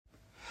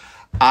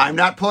I'm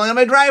not pulling on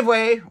my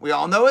driveway. We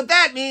all know what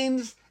that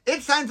means.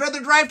 It's time for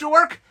the Drive to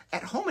Work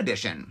at Home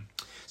edition.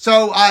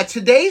 So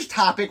today's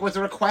topic was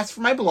a request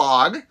from my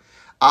blog.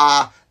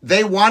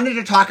 They wanted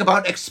to talk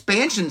about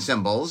expansion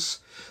symbols.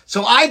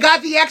 So I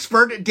got the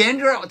expert,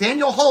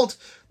 Daniel Holt,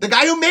 the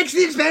guy who makes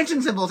the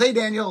expansion symbols. Hey,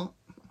 Daniel.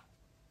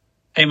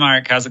 Hey,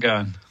 Mark. How's it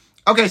going?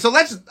 Okay, so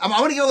I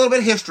want to give a little bit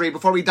of history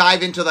before we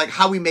dive into like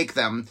how we make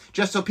them,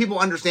 just so people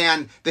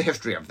understand the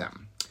history of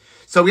them.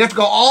 So we have to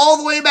go all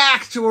the way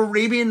back to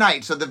Arabian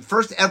Nights, so the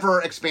first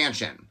ever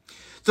expansion.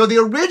 So the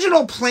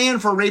original plan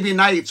for Arabian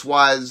Nights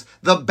was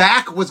the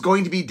back was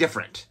going to be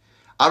different.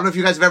 I don't know if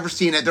you guys have ever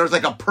seen it. There was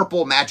like a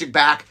purple magic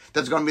back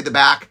that's going to be the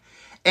back.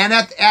 And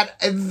at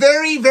a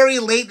very, very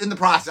late in the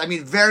process,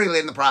 very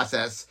late in the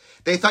process,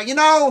 they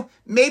thought,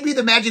 maybe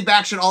the magic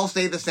back should all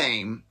stay the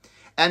same.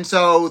 And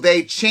so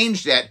they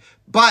changed it.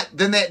 But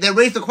then they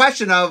raised the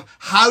question of,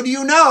 how do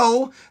you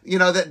know,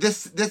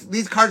 that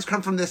these cards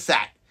come from this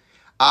set?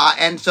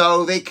 And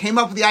so they came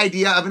up with the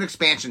idea of an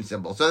expansion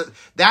symbol. So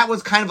that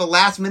was kind of a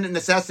last-minute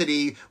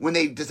necessity when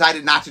they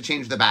decided not to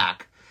change the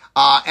back.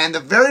 And the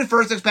very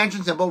first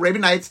expansion symbol,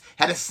 Arabian Nights,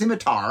 had a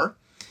scimitar.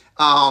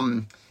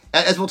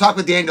 As we'll talk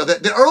with Daniel,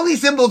 the early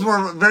symbols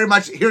were very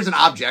much, here's an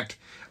object.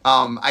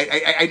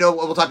 I know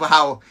we'll talk about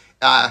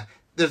how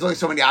there's only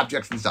so many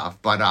objects and stuff,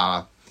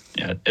 but...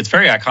 yeah, it's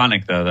very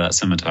iconic, though, that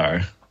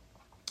scimitar.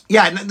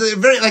 Yeah,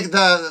 the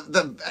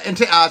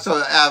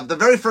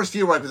very first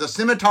few work was a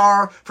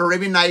scimitar for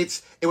Arabian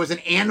Nights. It was an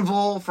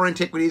anvil for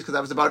Antiquities because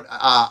that was about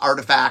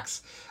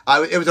artifacts.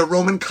 It was a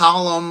Roman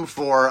column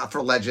for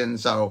Legend.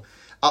 So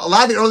a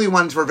lot of the early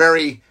ones were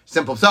very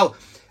simple. So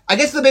I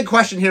guess the big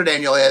question here,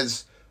 Daniel,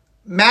 is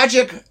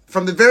Magic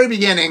from the very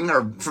beginning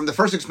or from the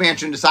first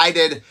expansion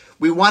decided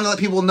we want to let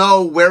people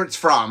know where it's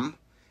from,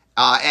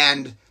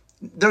 and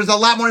there's a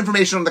lot more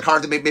information on the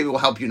card that maybe will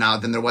help you now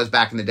than there was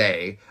back in the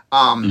day.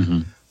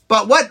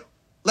 But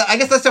I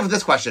guess let's start with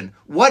this question.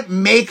 What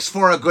makes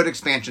for a good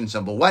expansion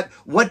symbol?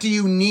 What do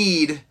you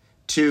need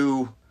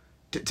to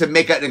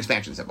make an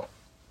expansion symbol?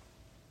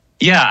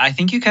 Yeah, I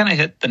think you kind of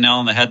hit the nail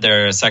on the head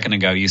there a second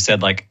ago. You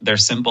said they're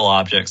simple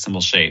objects, simple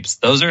shapes.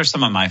 Those are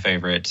some of my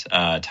favorite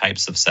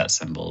types of set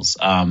symbols.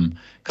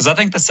 Because I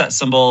think the set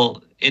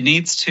symbol,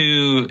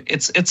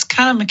 it's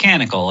kind of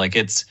mechanical.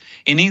 It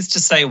needs to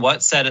say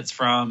what set it's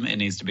from. It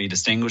needs to be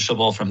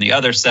distinguishable from the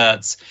other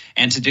sets.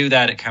 And to do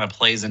that, it kind of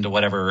plays into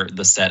whatever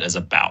the set is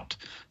about.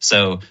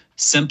 So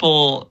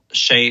simple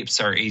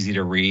shapes are easy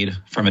to read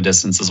from a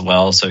distance as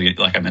well. So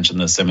like I mentioned,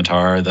 the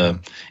scimitar, the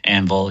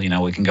anvil,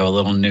 we can go a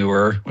little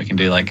newer. We can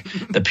do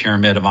the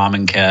pyramid of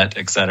Amonkhet,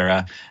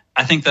 etc.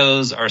 I think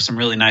those are some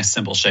really nice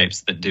simple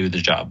shapes that do the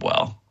job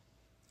well.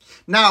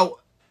 Now,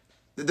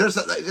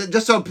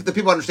 just so the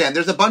people understand,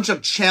 there's a bunch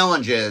of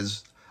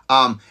challenges.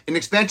 An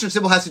expansion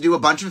symbol has to do a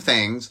bunch of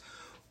things.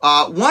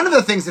 One of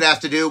the things it has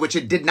to do, which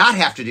it did not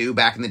have to do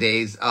back in the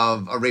days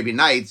of Arabian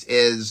Nights,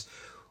 is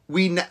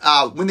when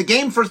the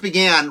game first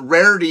began,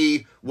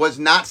 rarity was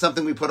not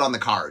something we put on the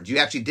cards. You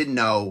actually didn't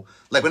know,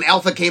 when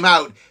Alpha came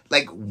out,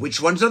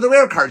 which ones are the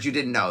rare cards you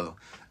didn't know.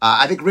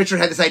 I think Richard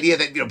had this idea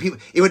that, people,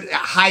 it would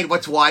hide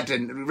what's what,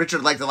 and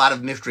Richard liked a lot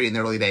of mystery in the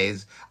early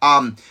days.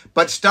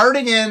 But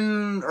starting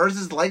in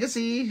Urza's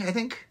Legacy, I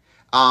think,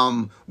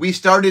 we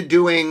started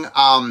doing,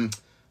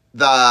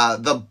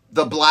 the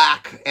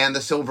black and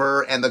the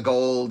silver and the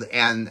gold,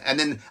 and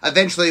then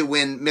eventually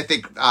when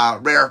Mythic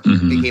Rare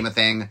became a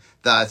thing,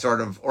 the sort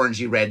of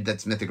orangey red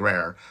that's Mythic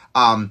Rare.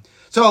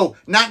 So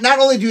not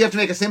only do you have to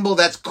make a symbol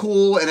that's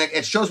cool and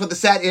it shows what the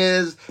set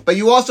is, but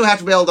you also have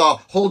to be able to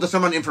hold to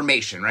someone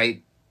information,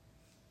 right?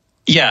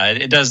 Yeah,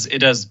 it does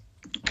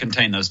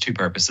contain those two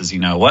purposes.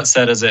 What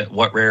set is it?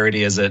 What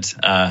rarity is it?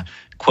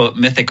 Quote,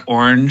 Mythic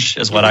Orange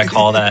is what I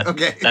call that.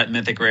 Okay. That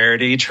Mythic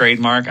Rarity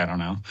trademark. I don't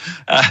know.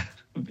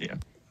 Yeah.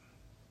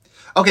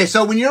 Okay,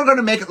 so when you're going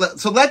to make it, we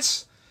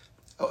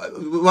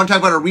want to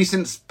talk about a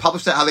recent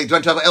published set. Do you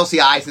want to talk about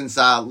LCI since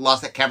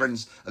Lost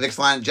Caverns of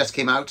Ixalan just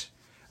came out,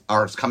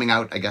 or it's coming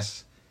out, I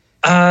guess.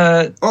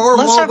 Let's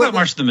talk about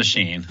March of the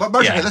Machine.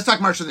 Okay, let's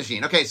talk March of the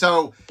Machine. Okay,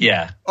 so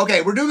yeah.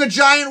 Okay, we're doing a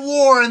giant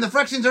war, and the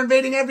Phyrexians are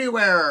invading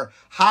everywhere.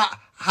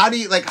 How do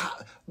you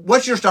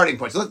what's your starting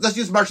point? So let's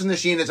use March of the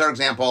Machine as our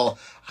example.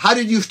 How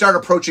did you start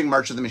approaching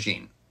March of the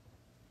Machine?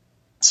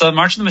 So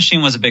March of the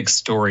Machine was a big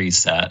story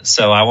set.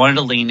 So I wanted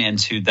to lean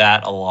into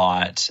that a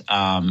lot.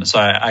 So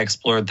I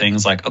explored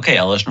things like, okay,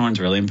 Elish Norn's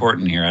really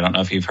important here. I don't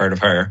know if you've heard of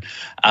her.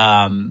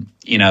 All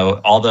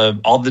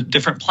the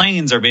different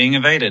planes are being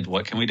invaded.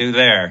 What can we do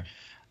there?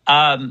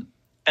 And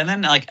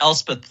then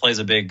Elspeth plays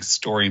a big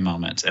story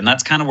moment. And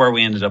that's kind of where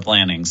we ended up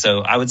landing.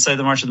 So I would say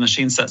the March of the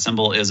Machine set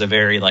symbol is a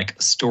very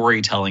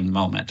storytelling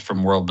moment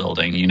from world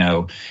building.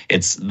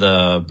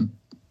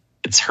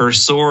 It's her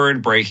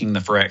sword breaking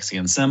the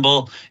Phyrexian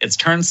symbol. It's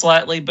turned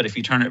slightly, but if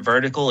you turn it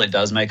vertical, it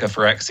does make a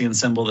Phyrexian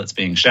symbol that's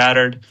being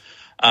shattered.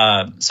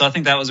 So I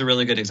think that was a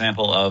really good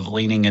example of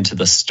leaning into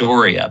the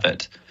story of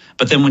it.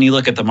 But then when you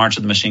look at the March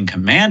of the Machine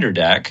Commander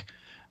deck,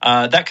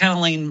 that kind of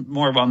leaned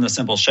more on the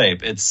simple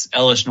shape. It's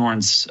Elish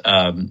Norn's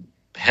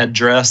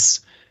headdress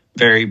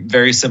very,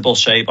 very simple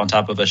shape on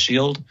top of a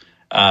shield.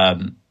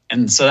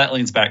 And so that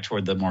leans back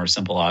toward the more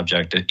simple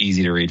object,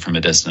 easy to read from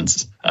a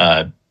distance.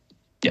 Yeah.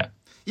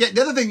 Yeah,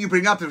 the other thing you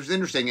bring up that was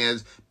interesting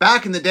is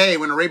back in the day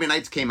when Arabian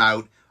Nights came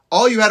out,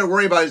 all you had to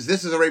worry about is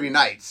this is Arabian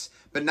Nights.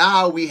 But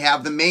now we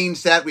have the main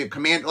set, we have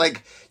command,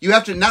 like, you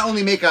have to not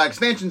only make an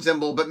expansion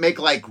symbol, but make,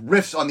 like,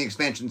 riffs on the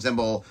expansion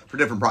symbol for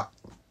different products.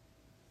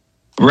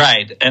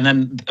 Right. And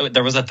then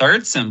there was a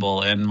third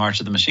symbol in March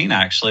of the Machine,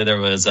 actually. There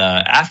was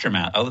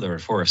Aftermath. Oh, there were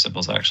 4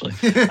 symbols, actually.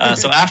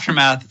 So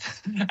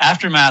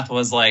Aftermath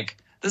was like,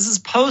 this is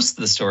post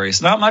the story,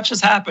 so not much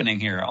is happening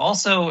here.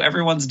 Also,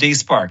 everyone's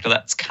desparked.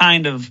 That's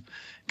kind of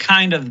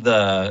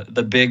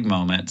the big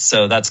moment.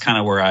 So that's kind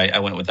of where I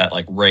went with that,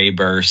 like, ray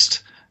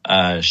burst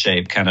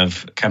shape, kind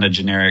of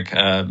generic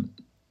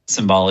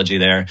symbology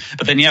there.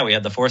 But then, yeah, we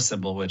had the 4th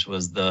symbol, which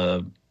was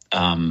the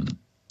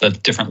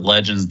different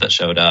legends that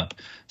showed up.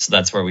 So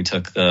that's where we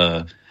took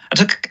the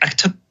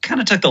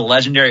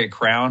legendary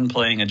crown,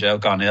 playing a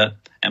joke on it,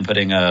 and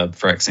putting a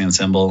Phyrexian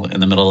symbol in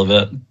the middle of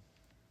it.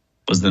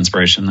 Was the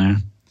inspiration there?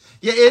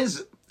 Yeah, it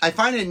is. I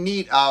find it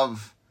neat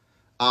of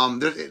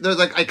there's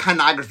like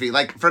iconography.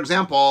 Like, for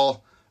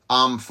example,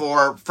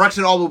 for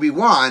Phyrexian All Will Be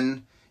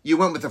One, you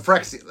went with the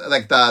Phyrexian,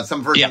 like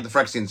some version of the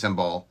Phyrexian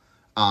symbol,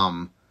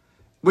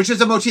 which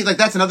is a motif. Like,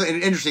 that's another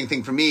interesting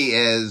thing for me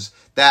is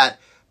that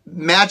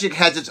Magic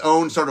has its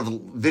own sort of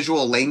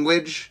visual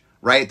language,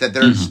 right? That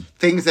there's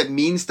things that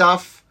mean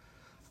stuff.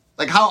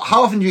 Like, how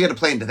often do you get to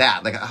play into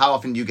that? Like, how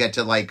often do you get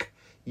to, like,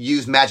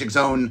 use Magic's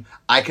own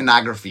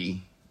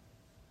iconography?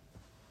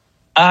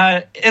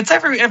 It's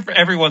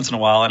every once in a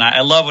while, and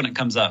I love when it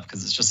comes up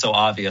because it's just so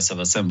obvious of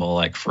a symbol,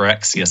 like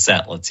Phyrexia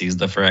set. Let's use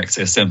the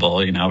Phyrexia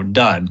symbol,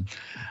 done.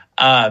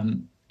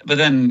 But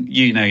then,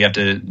 you have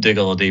to dig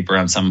a little deeper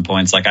on some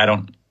points. Like,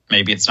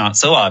 maybe it's not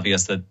so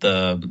obvious that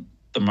the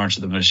March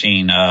of the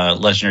Machine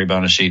legendary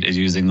bonus sheet is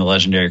using the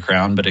legendary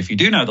crown. But if you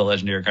do know the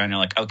legendary crown, you're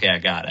like, okay, I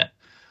got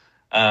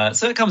it.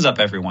 So it comes up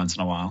every once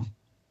in a while.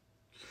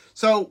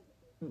 So,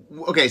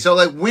 okay, so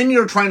like when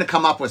you're trying to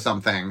come up with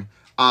something,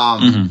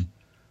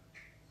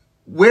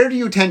 where do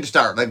you tend to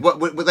start? Like, what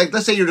like,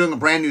 let's say you're doing a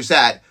brand new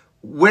set.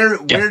 Where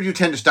do you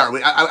tend to start?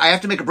 I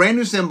have to make a brand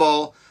new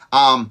symbol.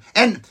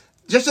 And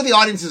just so the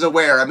audience is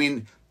aware, I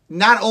mean,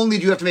 not only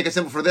do you have to make a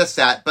symbol for this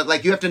set, but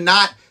like you have to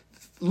not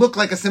look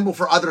like a symbol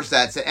for other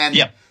sets. And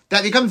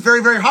that becomes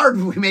very, very hard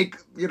when we make,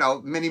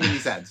 many, many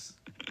sets.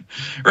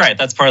 Right.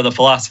 That's part of the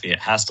philosophy. It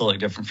has to look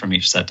different from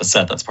each set to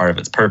set. That's part of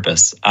its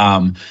purpose.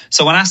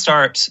 So when I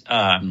start,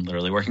 I'm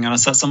literally working on a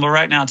set symbol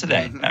right now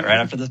today, right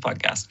after this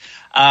podcast.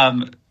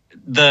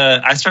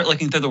 I start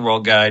looking through the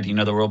world guide.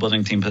 The world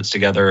building team puts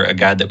together a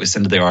guide that we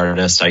send to the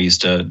artist. I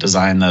used to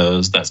design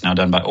those. That's now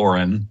done by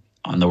Oren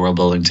on the world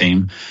building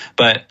team.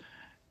 But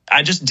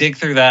I just dig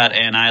through that,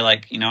 and I I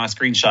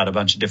screenshot a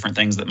bunch of different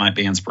things that might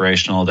be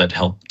inspirational that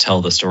help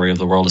tell the story of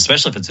the world,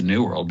 especially if it's a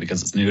new world,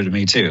 because it's new to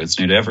me too. It's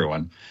new to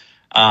everyone.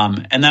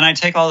 And then I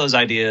take all those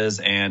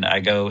ideas and I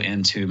go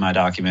into my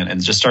document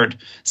and just start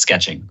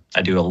sketching.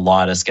 I do a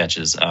lot of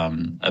sketches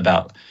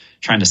about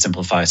trying to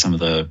simplify some of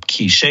the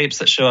key shapes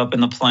that show up in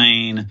the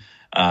plane.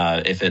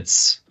 If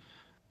it's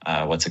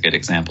what's a good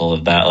example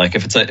of that? Like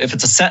if it's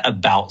a set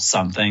about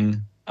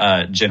something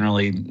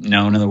generally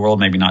known in the world,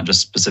 maybe not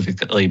just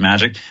specifically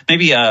Magic.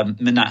 Maybe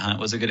Midnight Hunt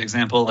was a good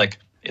example. Like,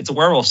 it's a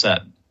werewolf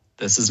set.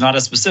 This is not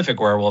a specific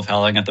werewolf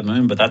howling at the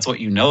moon, but that's what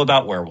you know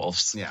about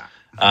werewolves. Yeah.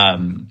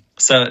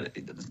 So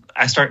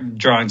I start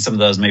drawing some of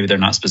those. Maybe they're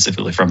not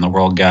specifically from the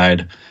world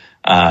guide.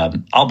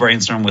 I'll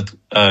brainstorm with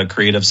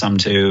creative some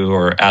too,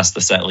 or ask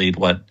the set lead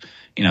what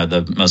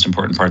the most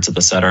important parts of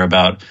the set are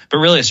about. But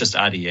really, it's just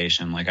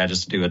ideation. Like, I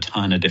just do a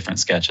ton of different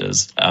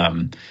sketches,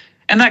 and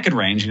that could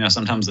range.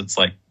 Sometimes it's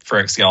like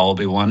Phyrexia All Will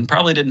Be One.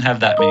 Probably didn't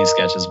have that many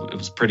sketches. It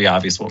was pretty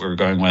obvious what we were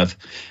going with.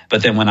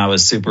 But then when I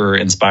was super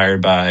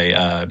inspired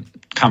by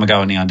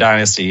Kamigawa Neon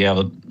Dynasty, I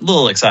was a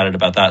little excited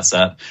about that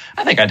set.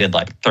 I think I did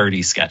like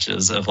 30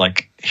 sketches of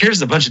like,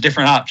 here's a bunch of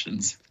different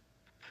options.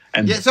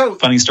 And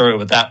funny story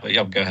with that, but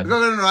go ahead. No.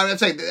 I'm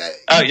saying,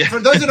 for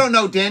those who don't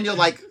know, Daniel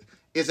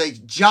is a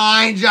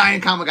giant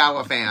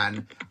Kamigawa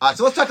fan.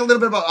 So let's talk a little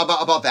bit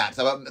about that.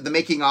 So about the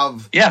making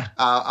of the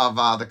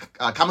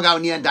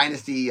Kamigawa Neon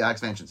Dynasty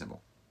expansion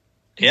symbol.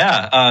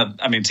 Yeah,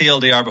 I mean,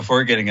 TLDR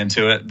before getting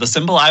into it, the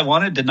symbol I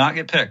wanted did not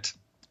get picked.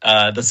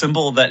 The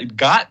symbol that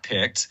got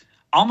picked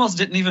almost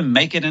didn't even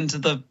make it into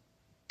the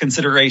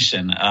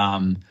consideration.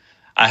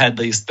 I had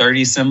these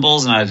 30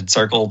 symbols, and I had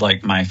circled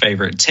like my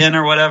favorite 10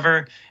 or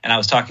whatever. And I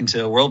was talking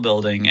to World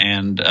Building,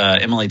 and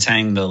Emily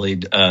Tang, the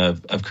lead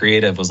of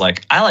creative, was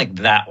like, I like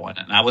that one.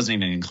 And I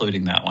wasn't even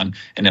including that one.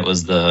 And it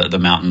was the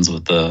mountains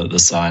with the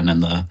sun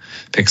and the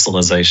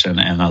pixelization.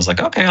 And I was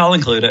like, okay, I'll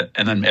include it.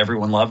 And then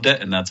everyone loved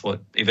it. And that's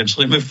what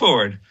eventually moved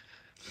forward.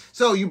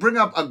 So you bring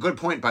up a good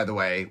point, by the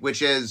way,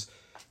 which is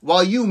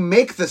while you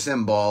make the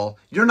symbol,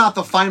 you're not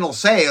the final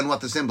say on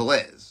what the symbol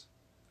is.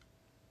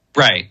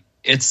 Right.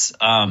 it's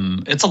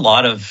a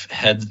lot of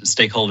head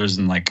stakeholders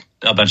in like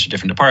a bunch of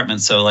different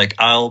departments. So like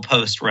I'll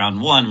post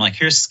round one, like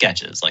here's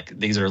sketches. Like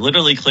these are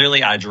literally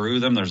clearly I drew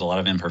them. There's a lot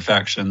of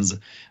imperfections,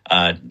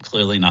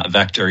 clearly not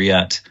vector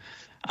yet.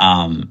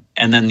 And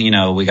then,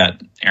 we got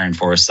Aaron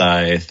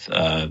Forsyth,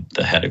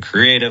 the head of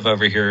creative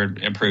over here,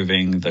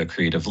 improving the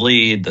creative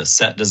lead, the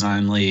set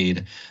design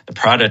lead, the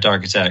product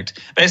architect.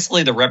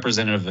 Basically, the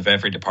representative of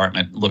every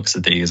department looks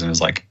at these and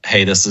is like,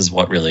 hey, this is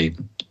what really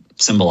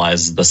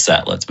symbolizes the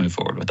set. Let's move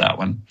forward with that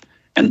one.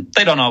 And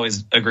they don't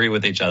always agree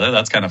with each other.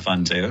 That's kind of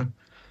fun, too.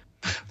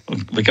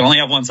 We can only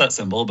have one set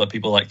symbol, but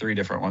people like 3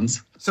 different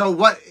ones. So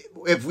what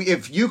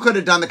if you could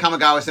have done the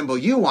Kamigawa symbol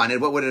you wanted,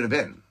 what would it have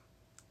been?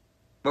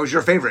 What was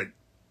your favorite?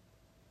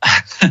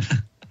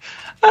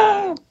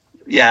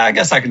 Yeah, I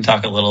guess I can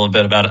talk a little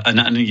bit about an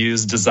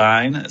unused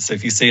design. So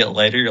if you see it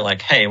later, you're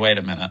like, hey, wait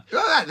a minute.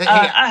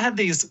 I had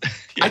these.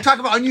 Yeah. I talk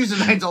about unused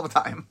designs all the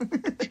time.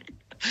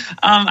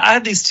 I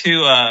had these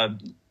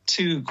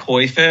two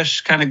koi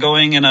fish kind of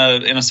going in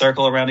a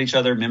circle around each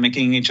other,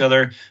 mimicking each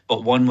other.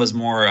 But one was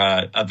more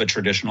of a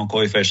traditional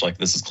koi fish, like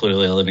this is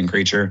clearly a living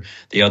creature.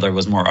 The other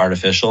was more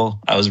artificial.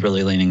 I was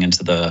really leaning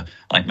into the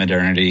like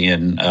modernity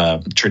and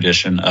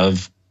tradition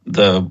of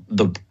the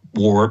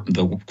war,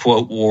 the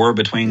quote war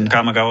between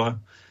Kamigawa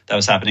that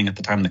was happening at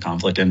the time, the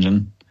conflict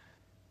engine.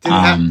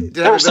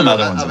 There were some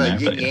other ones in there.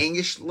 Did it have a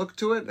yin-yangish look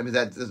to it? I mean,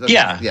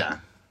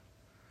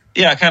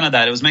 yeah, kind of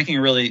that. It was making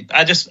I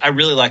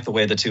really like the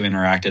way the two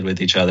interacted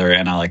with each other,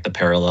 and I like the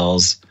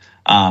parallels.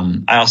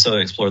 I also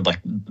explored like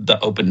the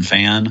open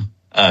fan,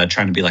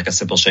 trying to be like a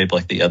simple shape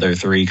like the other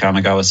 3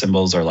 Kamigawa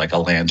symbols, or like a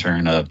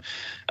lantern, a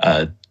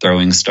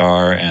throwing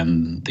star,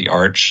 and the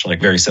arch,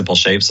 like very simple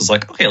shapes. It's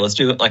like, okay, let's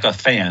do it like a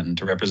fan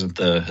to represent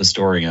the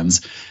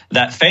historians.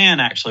 That fan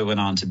actually went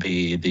on to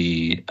be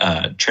the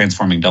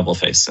transforming double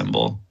face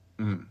symbol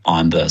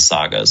on the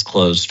sagas,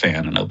 closed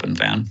fan and open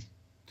fan.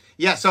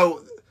 Yeah,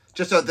 so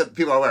just so that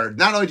people are aware,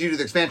 not only do you do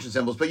the expansion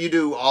symbols, but you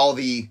do all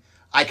the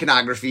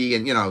iconography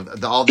and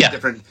all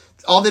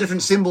the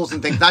different symbols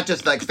and things, not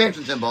just the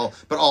expansion symbol,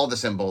 but all the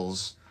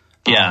symbols.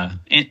 Yeah,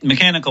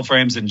 mechanical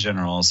frames in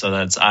general. So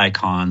that's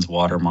icons,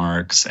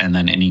 watermarks, and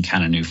then any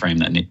kind of new frame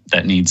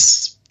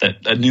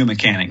that a new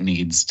mechanic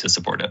needs to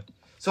support it.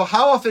 So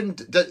how often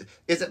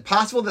is it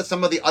possible that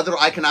some of the other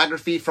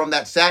iconography from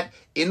that set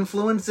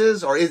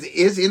influences or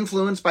is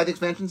influenced by the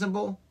expansion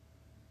symbol?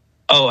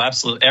 Oh,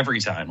 absolutely. Every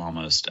time,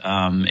 almost.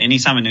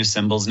 Anytime a new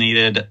symbol's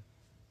needed,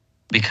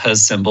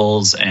 because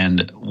symbols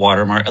and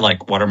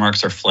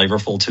watermarks are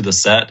flavorful to the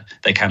set,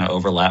 they kind of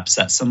overlap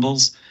set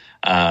symbols.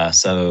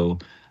 So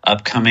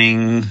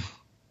upcoming,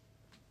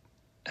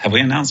 have we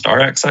announced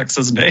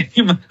RXX's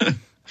name?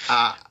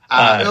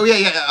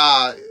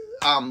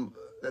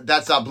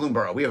 That's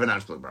Bloomborough. We have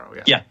announced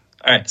Bloomborough. Yeah.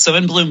 All right. So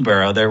in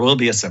Bloomborough, there will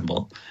be a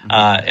symbol.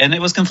 And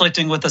it was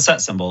conflicting with the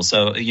set symbol.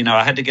 So,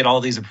 I had to get all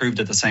these approved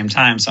at the same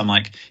time. So I'm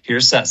like,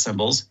 here's set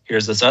symbols.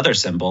 Here's this other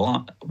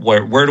symbol.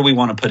 Where do we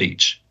want to put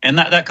each? And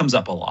that comes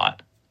up a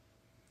lot.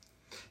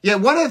 Yeah.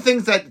 One of the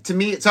things that to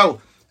me, so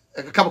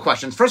a couple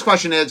questions. First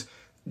question is,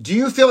 do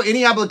you feel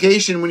any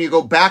obligation when you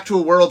go back to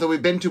a world that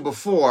we've been to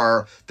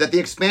before that the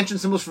expansion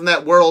symbols from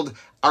that world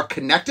are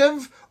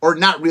connective or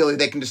not really?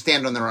 They can just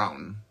stand on their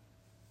own?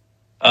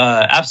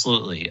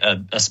 Absolutely,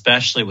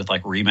 especially with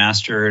like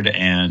remastered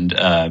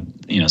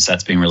and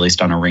sets being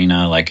released on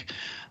Arena, like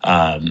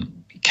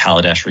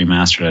Kaladesh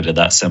remastered. I did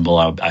that symbol.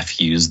 I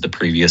fused the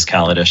previous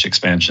Kaladesh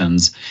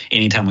expansions.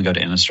 Anytime we go to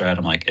Innistrad,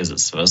 I'm like, is it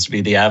supposed to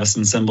be the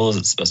Avacyn symbol? Is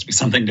it supposed to be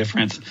something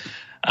different?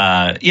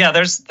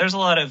 There's a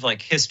lot of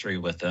like history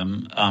with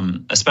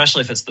them,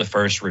 especially if it's the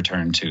first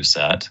Return to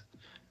set,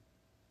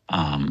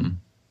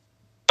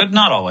 but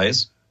not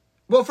always.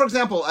 Well, for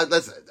example, I'm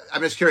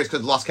just curious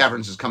because Lost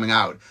Caverns is coming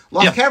out.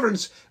 Lost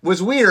Caverns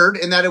was weird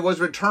in that it was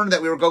returned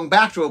that we were going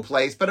back to a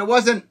place, but it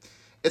wasn't.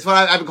 It's what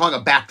I've been calling a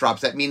backdrop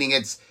set, meaning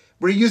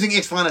we're using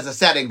Ixalan as a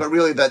setting, but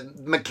really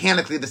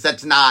mechanically the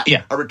set's not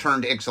a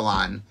return to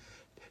Ixalan.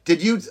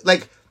 Did you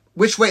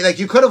which way? Like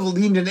you could have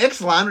leaned into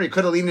Ixalan or you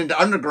could have leaned into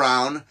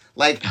Underground.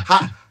 Like,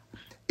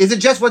 is it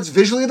just what's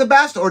visually the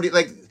best, or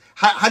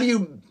how do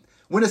you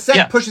when a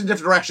set pushes in a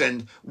different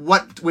direction?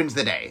 What wins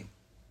the day?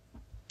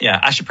 Yeah,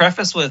 I should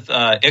preface with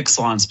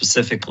Ixalan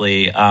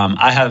specifically.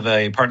 I have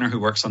a partner who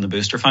works on the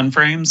Booster Fund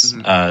frames.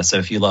 So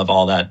if you love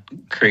all that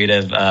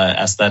creative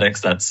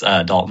aesthetics, that's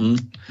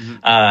Dalton.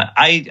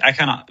 I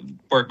kind of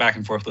work back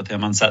and forth with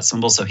him on set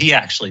symbols. So he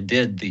actually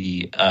did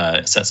the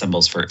set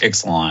symbols for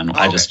Ixalan.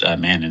 I just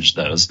managed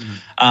those.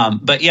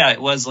 But yeah,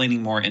 it was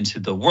leaning more into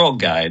the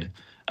world guide.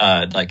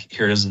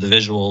 Here's the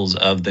visuals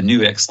of the new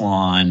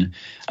Ixalan.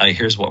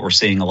 Here's what we're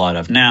seeing a lot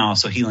of now.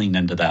 So he leaned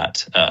into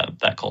that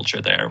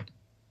culture there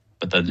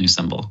with the new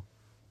symbol.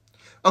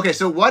 Okay,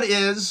 so what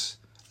is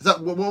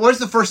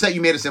the first set you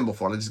made a symbol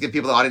for? Let's just give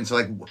people the audience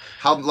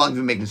how long have you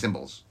been making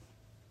symbols?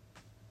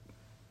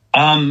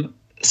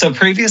 So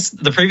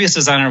the previous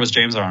designer was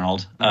James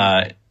Arnold.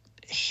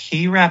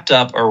 He wrapped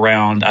up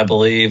around, I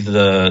believe,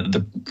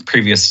 the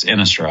previous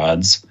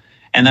Innistrads,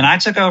 and then I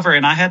took over,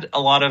 and I had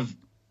a lot of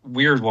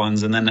weird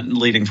ones, and then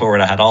leading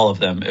forward, I had all of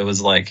them. It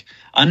was like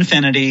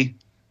Unfinity,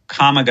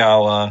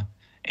 Kamigawa,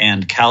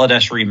 and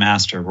Kaladesh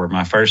Remaster were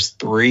my first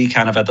three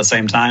kind of at the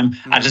same time.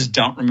 I just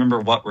don't remember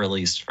what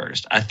released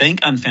first. I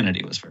think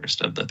Unfinity was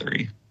first of the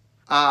three.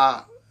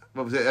 What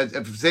was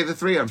it? Say the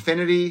three.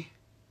 Unfinity,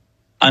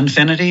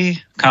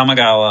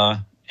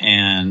 Kamigawa,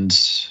 and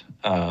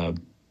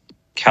Kaladesh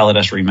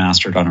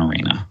Remastered on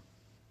Arena.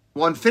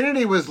 Well,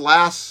 Infinity was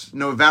last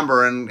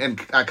November, and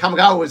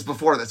Kamigawa was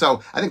before that.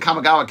 So I think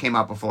Kamigawa came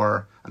out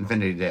before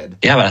Infinity did.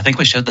 Yeah, but I think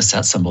we showed the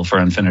set symbol for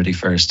Infinity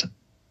first.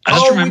 I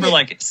just remember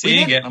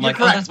seeing it. I'm like,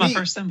 correct. That's my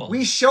first symbol.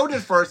 We showed it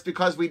first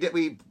because we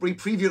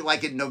previewed it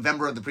like in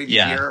November of the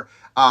previous year.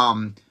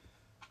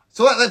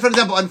 So for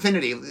example,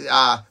 Infinity,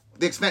 the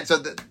expansion.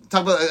 So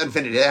talk about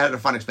Infinity. They had a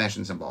fun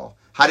expansion symbol.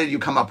 How did you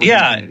come up with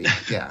Infinity?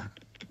 Yeah.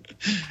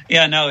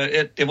 Yeah, no,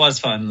 it was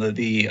fun.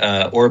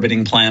 The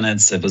orbiting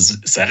planets. It was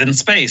set in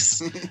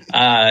space.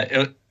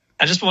 I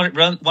just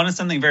wanted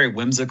something very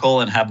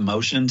whimsical and have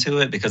motion to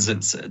it because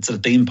it's a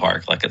theme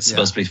park. Like it's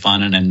supposed to be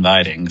fun and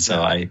inviting.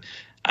 So I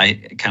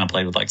kind of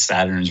played with like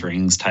Saturn's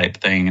rings type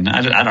thing, and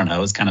I don't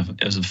know.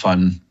 It was a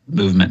fun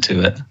movement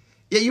to it.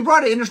 Yeah, you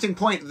brought an interesting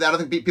point that I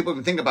don't think people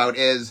even think about.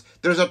 Is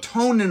there's a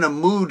tone and a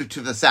mood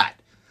to the set.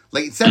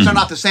 Like sets are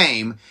not the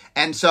same,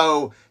 and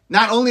so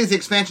not only is the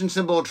expansion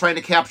symbol trying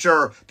to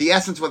capture the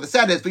essence of what the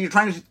set is, but you're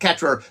trying to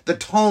capture the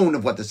tone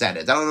of what the set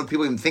is. I don't know if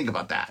people even think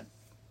about that.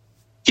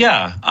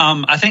 Yeah,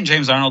 I think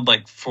James Arnold,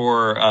 like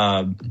for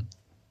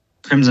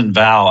Crimson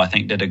Vow, I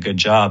think did a good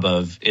job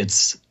of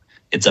it's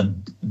a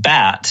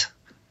bat.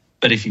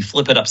 But if you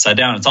flip it upside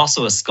down, it's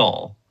also a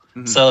skull.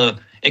 Mm-hmm. So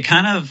it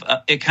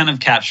kind of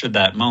captured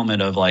that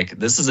moment of like,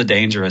 this is a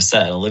dangerous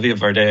set. Olivia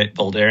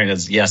Voldarian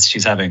is, yes,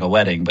 she's having a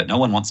wedding, but no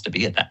one wants to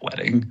be at that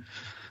wedding.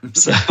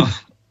 So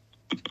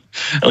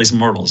at least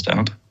mortals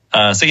don't.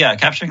 So yeah,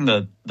 capturing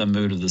the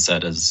mood of the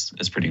set is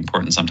pretty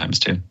important sometimes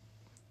too.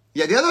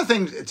 Yeah, the other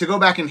thing to go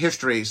back in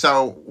history.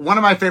 So one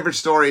of my favorite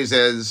stories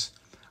is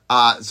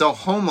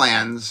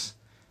Homelands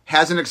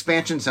has an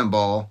expansion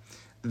symbol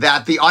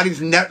that the audience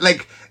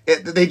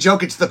they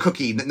joke it's the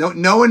cookie.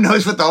 No one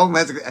knows what the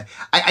Homelands.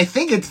 I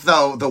think it's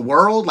the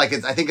world. I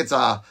think it's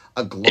a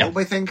globe. Yeah.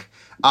 I think.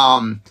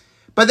 But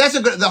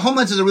the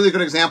Homelands is a really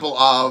good example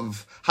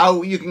of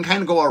how you can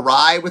kind of go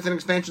awry with an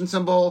expansion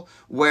symbol,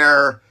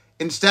 where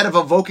instead of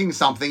evoking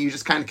something, you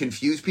just kind of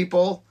confuse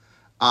people.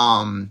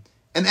 And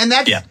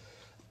that's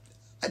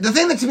the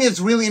thing that to me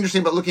is really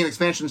interesting about looking at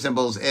expansion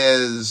symbols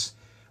is,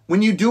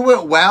 when you do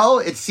it well,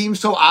 it seems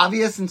so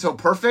obvious and so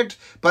perfect,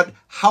 but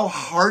how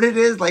hard it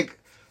is. Like,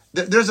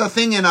 there's a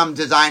thing in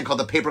design called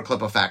the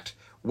paperclip effect,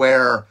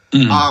 where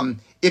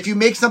if you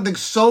make something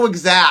so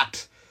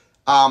exact,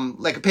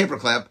 like a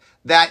paperclip,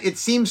 that it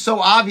seems so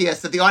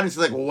obvious that the audience is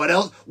like, well, what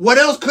else? What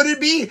else could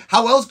it be?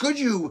 How else could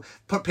you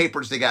put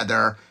papers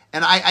together?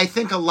 And I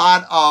think a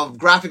lot of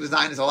graphic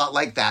design is a lot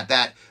like that.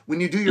 That when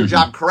you do your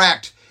job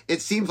correct,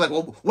 it seems like,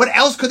 well, what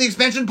else could the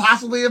expansion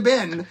possibly have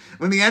been?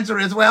 When the answer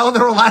is, well,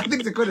 there are a lot of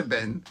things it could have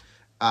been.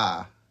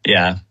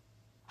 Yeah.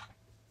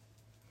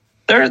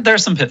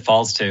 There's some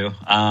pitfalls too.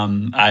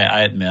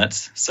 I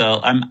admit.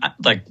 So I'm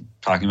like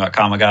talking about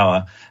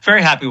Kamigawa.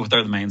 Very happy with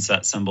where the main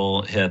set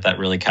symbol hit. That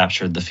really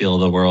captured the feel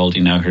of the world.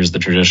 You know, here's the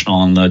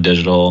traditional and the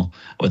digital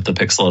with the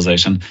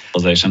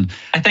pixelization.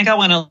 I think I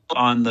went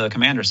on the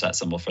Commander set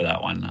symbol for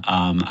that one.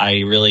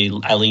 I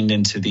leaned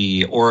into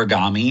the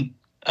origami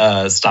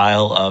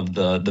style of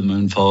the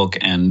Moonfolk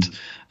and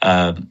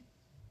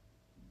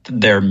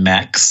their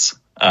mechs.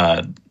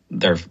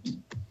 They're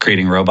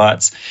creating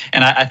robots,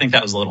 and I think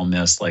that was a little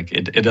missed. Like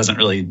it doesn't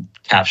really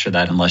capture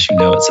that unless you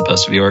know it's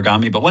supposed to be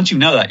origami. But once you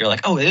know that, you're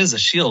like, oh, it is a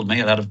shield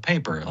made out of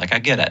paper. Like I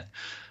get it,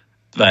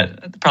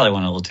 but probably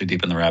went a little too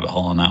deep in the rabbit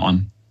hole on that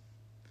one.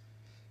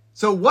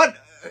 So what?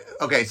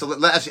 Okay,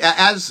 so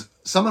as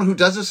someone who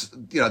does this,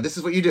 this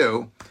is what you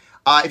do.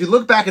 If you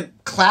look back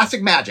at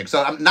classic Magic,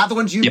 so not the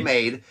ones you've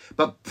made,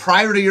 but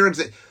prior to your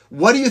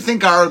what do you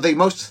think are the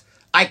most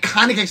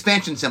iconic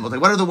expansion symbols?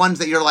 Like, what are the ones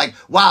that you're like,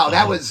 wow,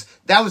 that was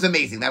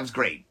amazing, that was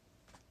great?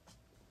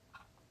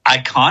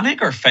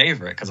 Iconic or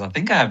favorite? Because I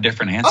think I have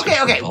different answers.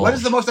 Okay. What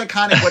is the most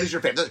iconic? What is your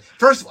favorite?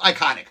 First,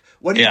 iconic.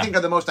 What do you think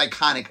are the most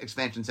iconic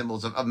expansion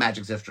symbols of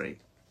Magic's history?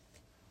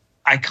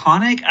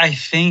 Iconic, I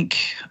think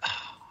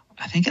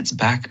it's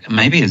back.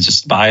 Maybe it's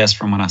just biased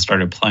from when I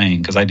started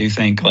playing, because I do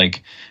think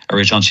like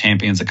original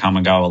Champions, the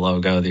Kamigawa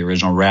logo, the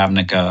original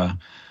Ravnica.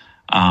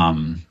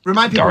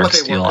 Remind people what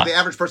they were, because the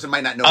average person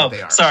might not know what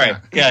they are. Sorry.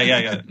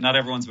 Yeah. Not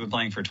everyone's been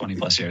playing for 20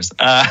 plus years.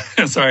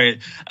 Sorry.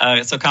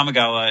 So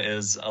Kamigawa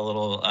is a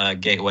little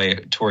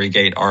gateway, Torii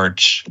Gate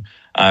arch.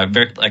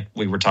 Very, like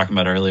we were talking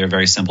about earlier,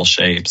 very simple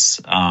shapes.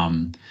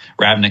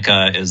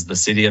 Ravnica is the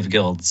city of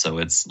guilds, so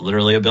it's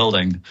literally a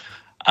building.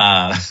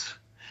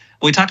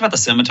 We talked about the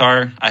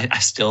scimitar. I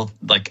still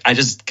I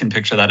just can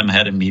picture that in my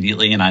head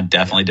immediately, and I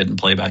definitely didn't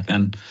play back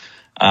then.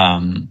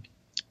 From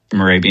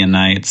Arabian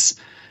Nights.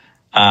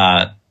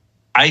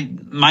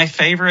 My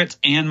favorite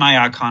and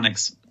my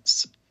iconic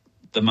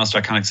the most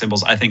iconic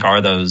symbols, I think,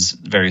 are those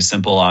very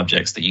simple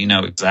objects that you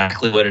know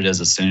exactly what it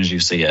is as soon as you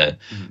see it.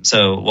 Mm-hmm.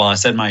 So while I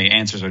said my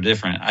answers are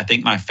different, I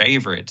think my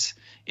favorite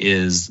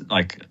is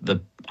like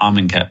the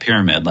Amonkhet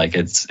pyramid. Like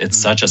it's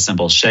such a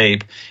simple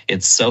shape.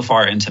 It's so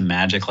far into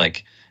magic,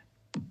 like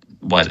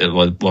what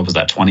was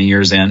that, 20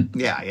 years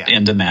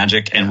into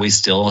magic, and we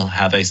still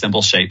have a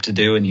simple shape to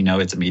do, and you know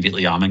it's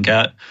immediately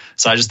Amonkhet.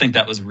 So I just think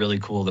that was really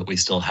cool that we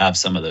still have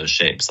some of those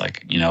shapes.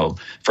 Like, you know,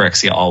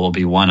 Phyrexia All Will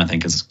Be One, I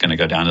think, is going to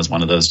go down as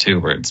one of those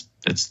too, where it's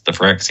the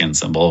Phyrexian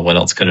symbol. What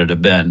else could it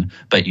have been?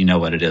 But you know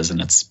what it is,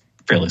 and it's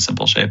fairly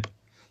simple shape.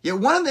 Yeah,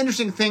 one of the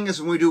interesting things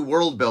when we do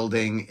world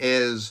building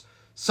is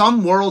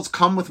some worlds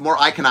come with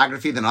more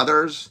iconography than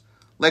others.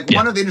 Like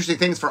one of the interesting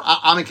things for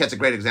Amonkhet's a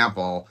great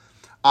example.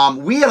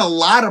 We had a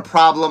lot of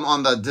problem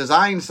on the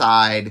design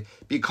side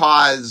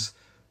because,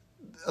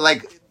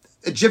 like,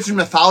 Egyptian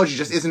mythology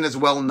just isn't as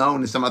well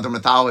known as some other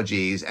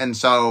mythologies. And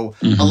so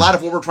a lot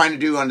of what we're trying to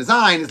do on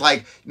design is,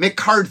 like, make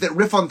cards that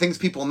riff on things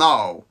people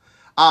know.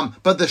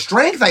 But the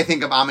strength, I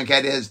think, of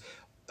Amonkhet is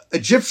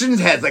Egyptians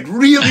had, like,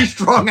 really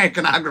strong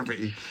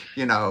iconography,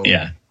 you know.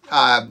 Yeah.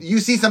 You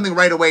see something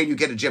right away and you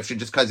get Egyptian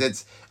just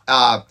because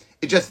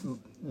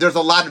there's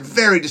a lot of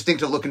very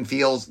distinctive look and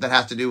feels that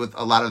has to do with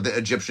a lot of the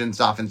Egyptian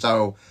stuff. And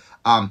so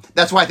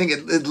that's why I think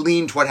it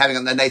leaned toward having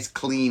a nice,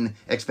 clean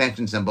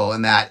expansion symbol,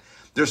 and that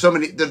there's so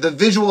many, the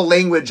visual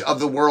language of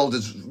the world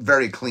is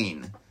very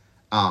clean.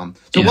 What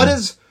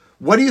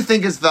do you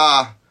think is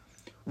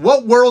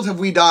what world have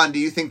we done, do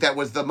you think, that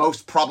was the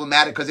most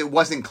problematic because it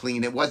wasn't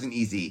clean, it wasn't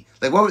easy?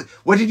 Like,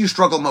 what did you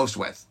struggle most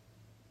with?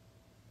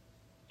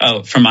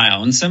 Oh, from my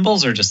own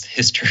symbols or just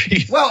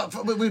history? Well,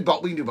 we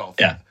can do both.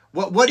 Yeah.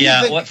 What do you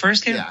think? What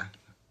first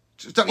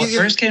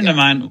came to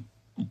mind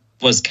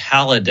was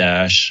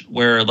Kaladesh,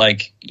 where,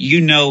 like,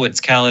 you know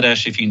it's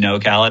Kaladesh if you know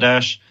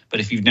Kaladesh,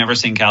 but if you've never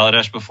seen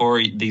Kaladesh before,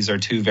 these are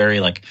two very,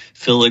 like,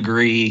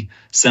 filigree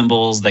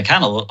symbols. They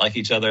kind of look like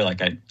each other.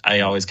 Like, I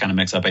always kind of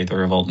mix up Aether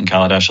Revolt and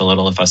Kaladesh a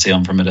little if I see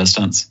them from a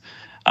distance.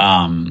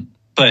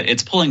 But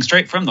it's pulling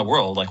straight from the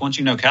world. Like, once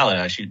you know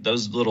Kaladesh,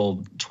 those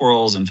little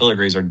twirls and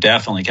filigrees are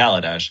definitely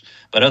Kaladesh.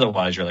 But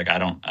otherwise, you're like, I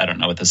don't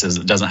know what this is.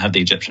 It doesn't have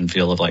the Egyptian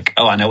feel of, like,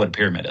 oh, I know what a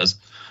pyramid is.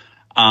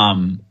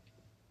 What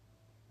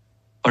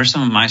are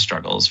some of my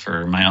struggles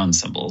for my own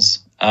symbols?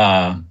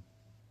 Can't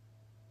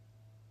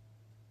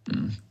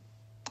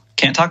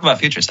talk about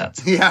future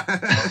sets. Yeah.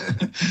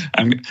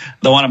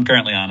 The one I'm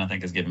currently on, I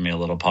think, is giving me a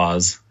little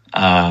pause.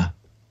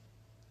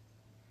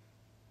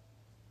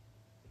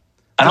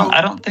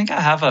 I don't think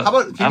I have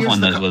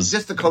one that was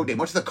just the code name.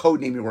 What's the code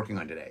name you're working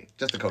on today?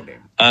 Just the code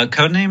name.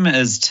 Code name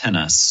is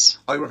Tennis.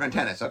 Oh, you work on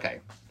Tennis.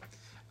 Okay.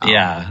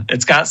 Yeah,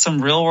 it's got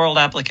some real world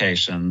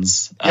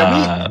applications.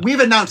 Yeah, we've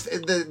announced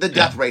the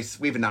death race.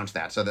 We've announced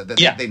that so that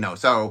they know.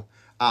 So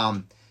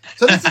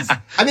this is. I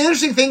mean, the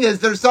interesting thing is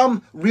there's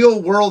some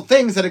real world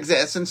things that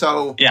exist, and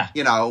so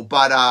you know,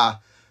 but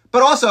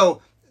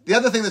also the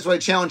other thing that's really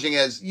challenging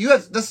is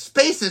the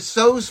space is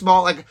so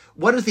small. Like,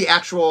 what is the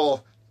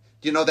actual?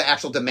 Do you know the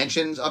actual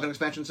dimensions of an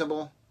expansion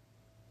symbol?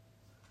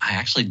 I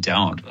actually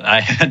don't.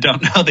 I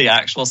don't know the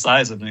actual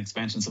size of an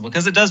expansion symbol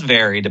because it does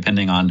vary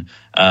depending on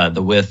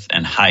the width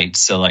and height.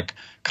 So, like,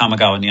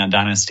 Kamigawa Neon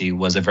Dynasty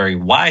was a very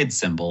wide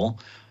symbol.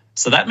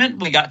 So that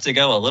meant we got to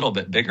go a little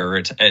bit bigger.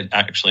 It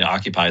actually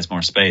occupies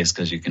more space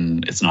because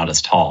it's not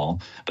as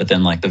tall. But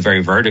then, like, the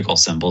very vertical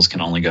symbols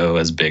can only go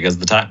as big as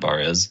the type bar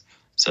is.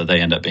 So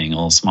they end up being a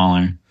little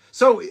smaller.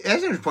 So, that's an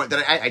interesting point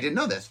that I didn't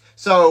know this.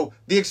 So,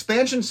 the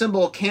expansion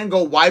symbol can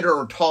go wider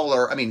or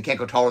taller. I mean, it can't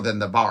go taller than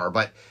the bar,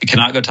 but... It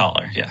cannot go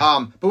taller,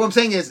 yeah. But what I'm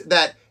saying is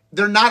that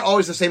they're not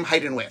always the same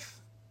height and width.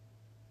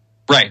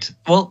 Right.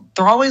 Well,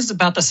 they're always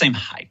about the same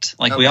height.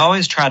 Like, we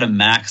always try to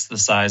max the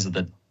size of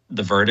the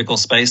vertical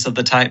space of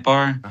the type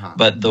bar,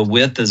 but the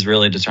width is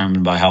really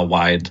determined by how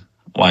wide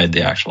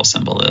the actual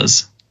symbol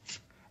is.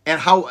 And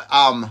how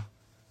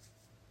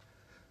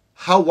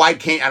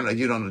wide I don't know,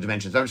 you don't know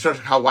dimensions. I'm sure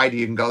how wide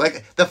you can go.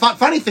 Like, the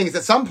funny thing is,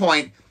 at some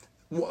point,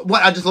 just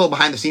a little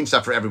behind the scenes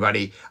stuff for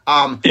everybody.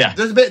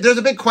 There's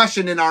a big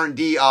question in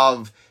R&D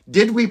of,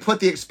 did we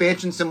put the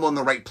expansion symbol in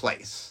the right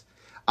place?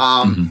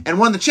 And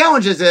one of the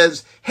challenges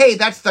is, hey,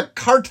 that's the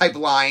card type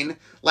line.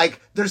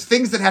 Like, there's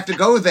things that have to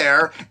go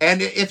there,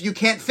 and if you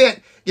can't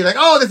fit, you're like,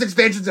 oh, this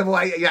expansion symbol, so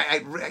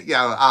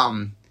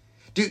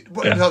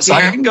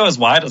I can go as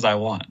wide as I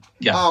want.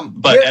 Yeah,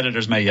 but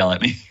editors may yell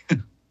at me.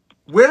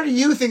 Where do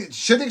you think,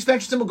 should the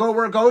expansion symbol go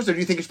where it goes, or do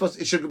you think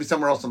it should be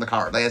somewhere else on the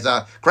card? Like, as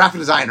a graphic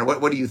designer,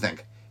 what do you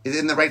think? Is it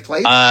in the right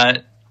place?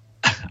 I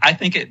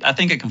think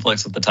it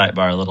conflicts with the type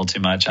bar a little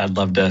too much. I'd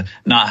love to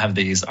not have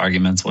these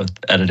arguments with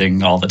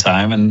editing all the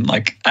time, and,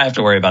 like, I have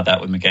to worry about that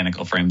with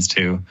mechanical frames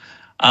too.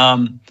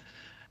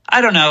 I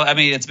don't know. I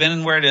mean, it's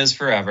been where it is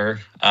forever,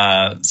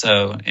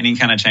 so any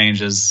kind of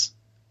change is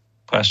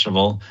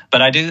questionable.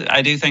 But I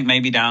do think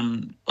maybe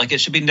it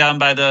should be down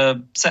by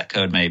the set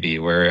code, maybe,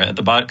 where at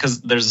the bottom,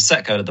 because there's a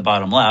set code at the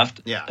bottom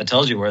left that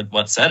tells you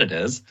what set it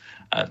is,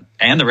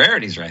 and the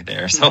rarity's right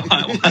there. So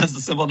why is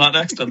the symbol not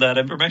next to that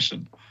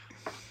information?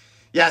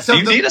 Yeah, so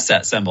you need a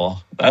set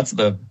symbol. That's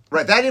the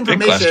right. That big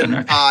information,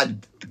 question, right?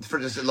 For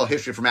just a little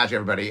history for Magic,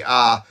 everybody.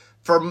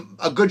 For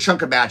a good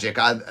chunk of Magic,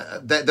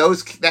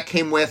 that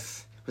came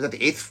with, was that the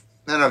 8th?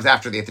 No, it was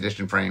after the 8th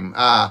edition frame.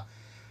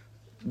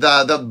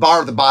 The bar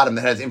at the bottom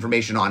that has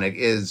information on it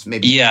is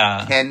maybe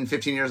 10,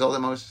 15 years old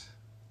at most.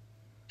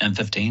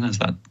 M15, is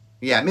that?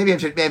 Yeah, maybe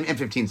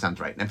M15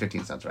 sounds right.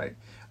 M15 sounds right.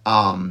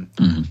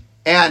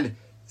 And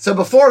so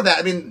before that,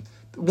 I mean,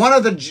 one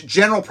of the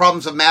general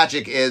problems of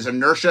Magic is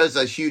inertia is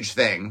a huge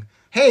thing.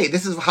 Hey,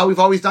 this is how we've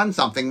always done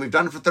something. We've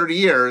done it for 30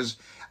 years.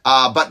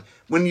 But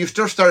when you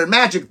first started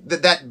Magic,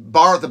 that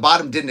bar at the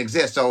bottom didn't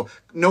exist. So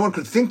no one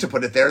could think to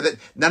put it there. That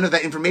none of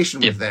that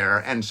information was there.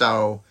 And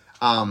so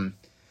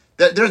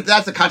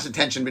that's a constant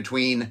tension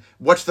between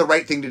what's the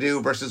right thing to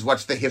do versus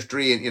what's the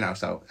history. And,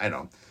 so I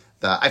don't know.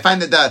 I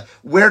find that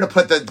where to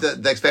put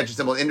the expansion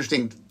symbol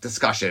interesting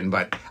discussion,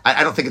 but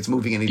I don't think it's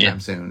moving anytime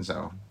soon.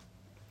 So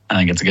I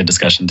think it's a good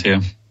discussion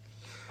too.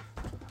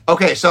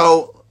 Okay,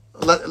 so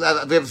we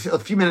have a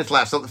few minutes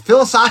left. So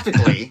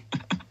philosophically,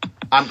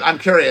 I'm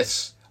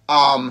curious.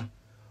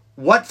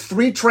 What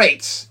 3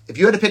 traits? If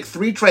you had to pick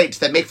 3 traits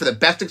that make for the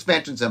best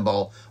expansion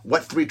symbol,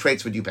 what 3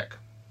 traits would you pick?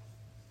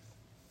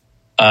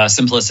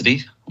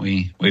 Simplicity.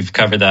 We've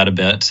covered that a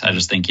bit. I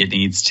just think it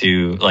needs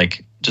to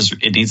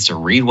it needs to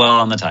read well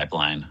on the type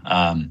line.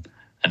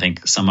 I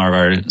think some of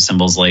our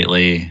symbols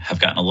lately have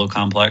gotten a little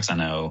complex. I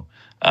know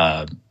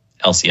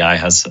LCI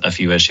has a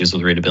few issues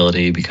with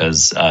readability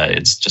because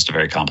it's just a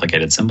very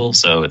complicated symbol,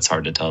 so it's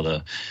hard to tell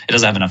it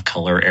doesn't have enough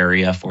color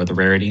area for the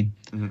rarity.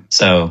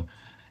 So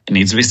it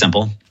needs to be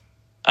simple.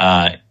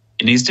 It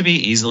needs to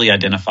be easily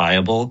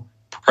identifiable,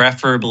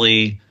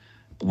 preferably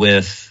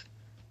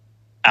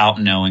without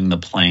knowing the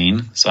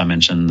plane. So I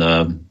mentioned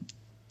the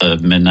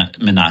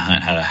Midnight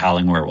Hunt had a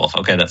Howling Werewolf.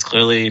 Okay, that's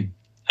clearly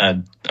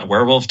a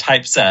werewolf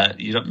type set.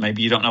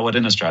 Maybe you don't know what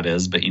Innistrad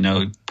is, but you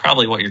know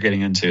probably what you're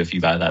getting into if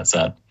you buy that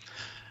set.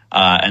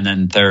 And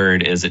then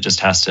third is it just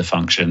has to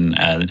function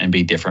and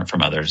be different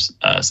from other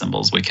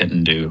symbols. We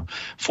couldn't do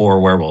 4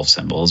 werewolf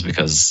symbols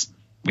because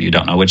you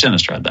don't know which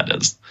Innistrad that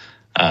is.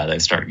 They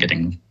start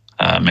getting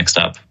mixed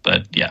up.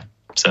 But yeah,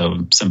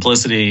 so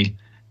simplicity,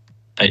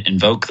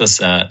 invoke the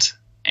set,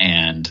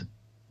 and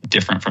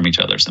different from each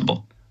other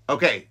symbol.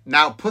 Okay,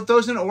 now put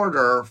those in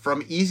order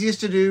from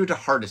easiest to do to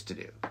hardest to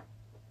do.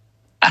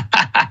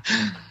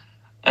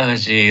 Oh,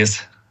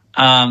 geez.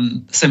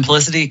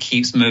 Simplicity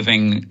keeps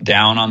moving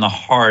down on the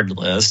hard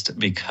list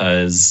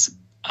because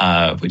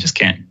we just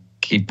can't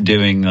keep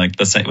doing like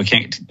the same. We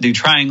can't do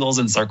triangles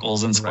and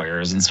circles and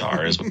squares and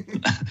stars.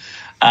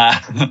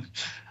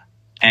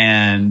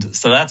 And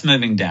so that's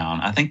moving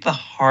down. I think the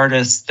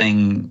hardest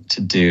thing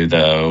to do,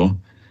 though,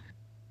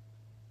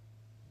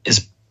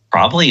 is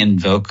probably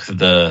invoke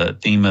the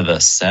theme of the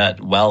set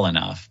well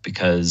enough,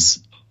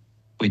 because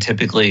we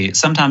typically,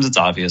 sometimes it's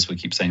obvious. We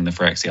keep saying the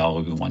Phyrexial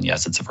will be one.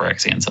 Yes, it's a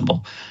Phyrexian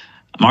symbol.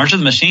 March of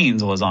the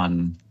Machines was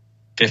on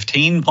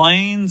 15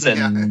 planes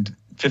and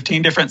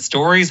 15 different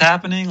stories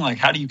happening. Like,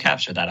 how do you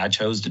capture that? I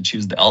chose to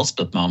choose the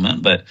Elspeth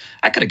moment, but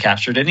I could have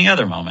captured any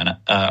other moment.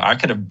 I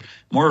could have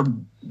more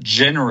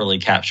generally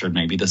captured,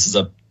 maybe this is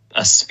a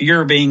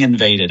sphere being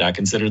invaded. I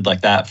considered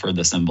like that for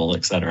the symbol,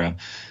 etc.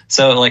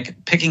 So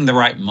like picking the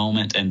right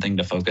moment and thing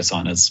to focus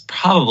on is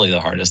probably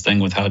the hardest thing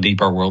with how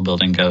deep our world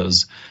building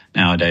goes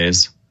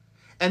nowadays.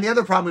 And the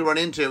other problem we run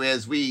into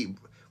is we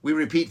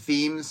repeat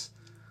themes.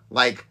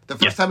 Like the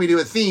first time we do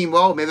a theme,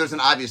 well, maybe there's an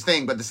obvious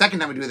thing, but the second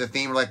time we do the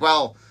theme, we're like,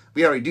 well,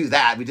 we already do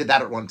that. We did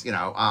that at once,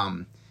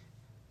 call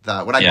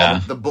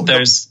the book.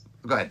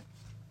 Go ahead.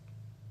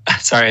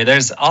 Sorry,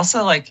 there's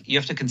also like you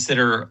have to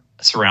consider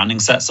surrounding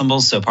set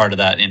symbols. So part of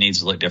that, it needs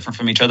to look different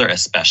from each other,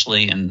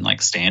 especially in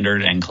like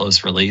standard and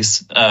close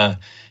release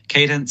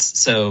cadence.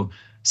 So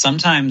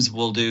sometimes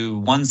we'll do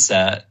one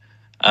set,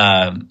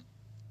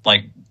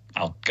 like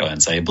I'll go ahead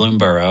and say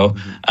Bloomburrow.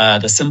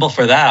 The symbol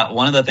for that,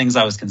 one of the things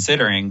I was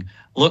considering,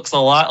 looks a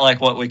lot like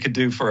what we could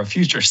do for a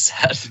future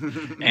set.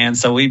 And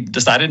so we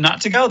decided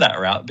not to go that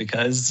route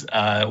because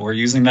we're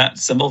using that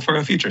symbol for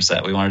a future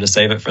set. We wanted to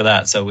save it for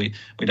that. So we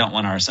don't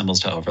want our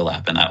symbols to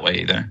overlap in that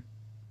way either.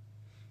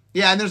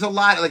 Yeah, and there's a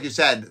lot, like you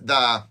said,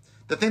 the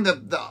thing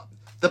that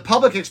the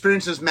public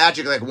experiences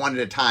Magic like one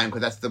at a time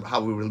because that's how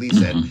we release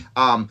it.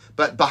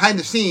 But behind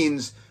the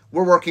scenes,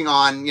 we're working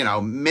on,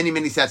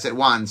 many sets at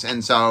once.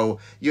 And so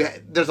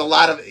there's a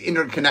lot of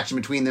interconnection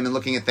between them and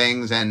looking at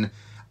things. And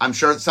I'm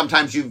sure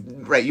sometimes you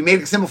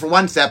made a symbol for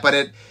one set,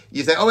 but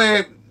you say, oh,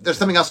 wait, there's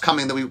something else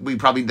coming that we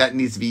probably, that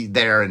needs to be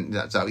there.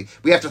 And so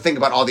we have to think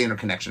about all the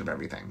interconnection of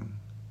everything.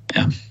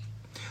 Yeah.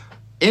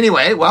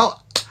 Anyway,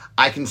 well,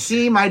 I can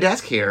see my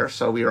desk here,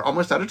 so we are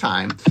almost out of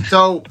time.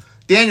 So,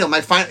 Daniel,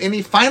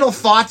 any final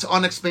thoughts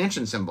on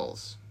expansion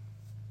symbols?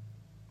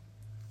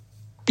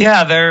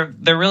 Yeah,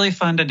 they're really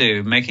fun to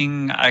do.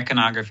 Making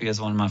iconography is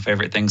one of my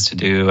favorite things to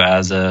do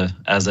as a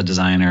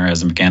designer,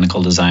 as a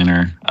mechanical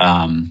designer.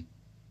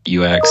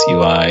 UX,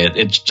 UI,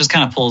 it just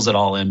kind of pulls it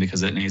all in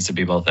because it needs to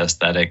be both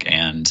aesthetic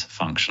and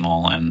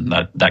functional, and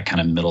that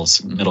kind of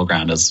middle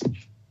ground is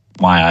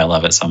why I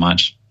love it so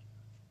much.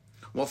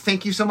 Well,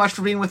 thank you so much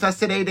for being with us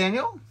today,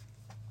 Daniel.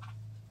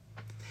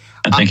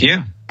 And thank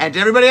you. And to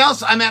everybody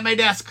else, I'm at my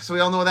desk, so we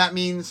all know what that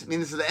means. I mean,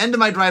 this is the end of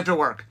my drive to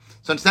work.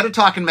 So instead of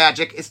talking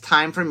magic, it's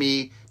time for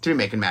me to be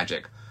making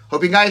magic.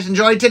 Hope you guys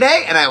enjoyed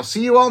today, and I will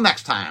see you all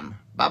next time.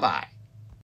 Bye-bye.